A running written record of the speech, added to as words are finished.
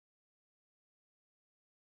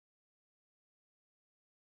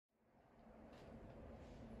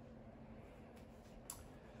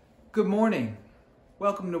Good morning.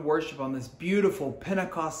 Welcome to worship on this beautiful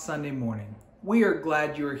Pentecost Sunday morning. We are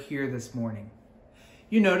glad you are here this morning.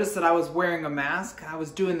 You noticed that I was wearing a mask. I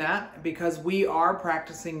was doing that because we are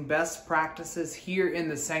practicing best practices here in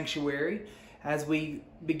the sanctuary as we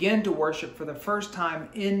begin to worship for the first time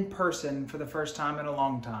in person for the first time in a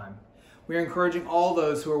long time. We are encouraging all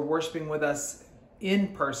those who are worshiping with us in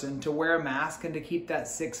person to wear a mask and to keep that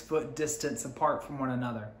 6-foot distance apart from one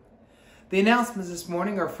another. The announcements this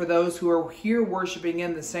morning are for those who are here worshiping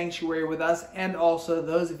in the sanctuary with us and also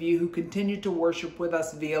those of you who continue to worship with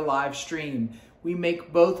us via live stream. We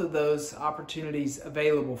make both of those opportunities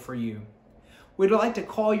available for you. We'd like to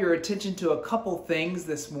call your attention to a couple things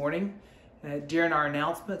this morning during our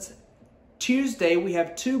announcements. Tuesday, we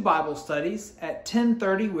have 2 Bible studies at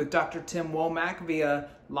 10:30 with Dr. Tim Womack via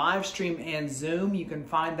live stream and Zoom. You can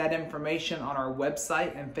find that information on our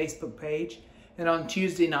website and Facebook page. And on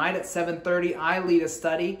Tuesday night at 7:30, I lead a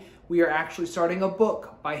study. We are actually starting a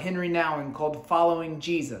book by Henry Nouwen called Following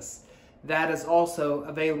Jesus. That is also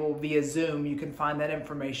available via Zoom. You can find that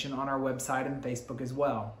information on our website and Facebook as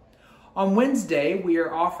well. On Wednesday, we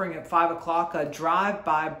are offering at 5 o'clock a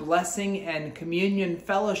drive-by blessing and communion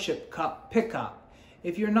fellowship cup pickup.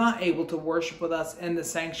 If you're not able to worship with us in the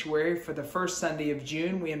sanctuary for the first Sunday of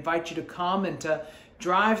June, we invite you to come and to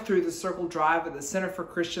drive through the Circle Drive at the Center for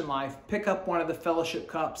Christian Life, pick up one of the fellowship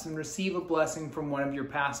cups, and receive a blessing from one of your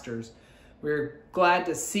pastors. We're glad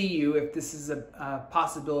to see you if this is a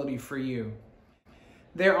possibility for you.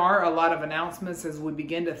 There are a lot of announcements as we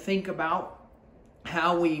begin to think about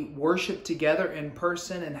how we worship together in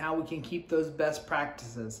person and how we can keep those best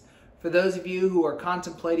practices. For those of you who are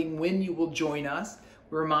contemplating when you will join us,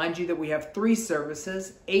 we remind you that we have 3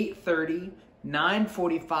 services, 8:30,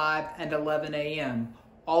 9:45, and 11 a.m.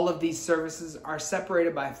 All of these services are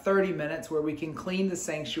separated by 30 minutes where we can clean the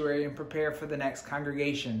sanctuary and prepare for the next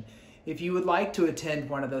congregation. If you would like to attend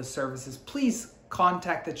one of those services, please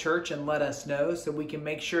contact the church and let us know so we can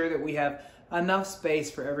make sure that we have enough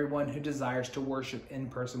space for everyone who desires to worship in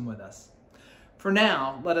person with us. For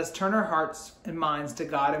now, let us turn our hearts and minds to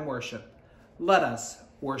God and worship. Let us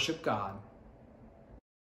worship God.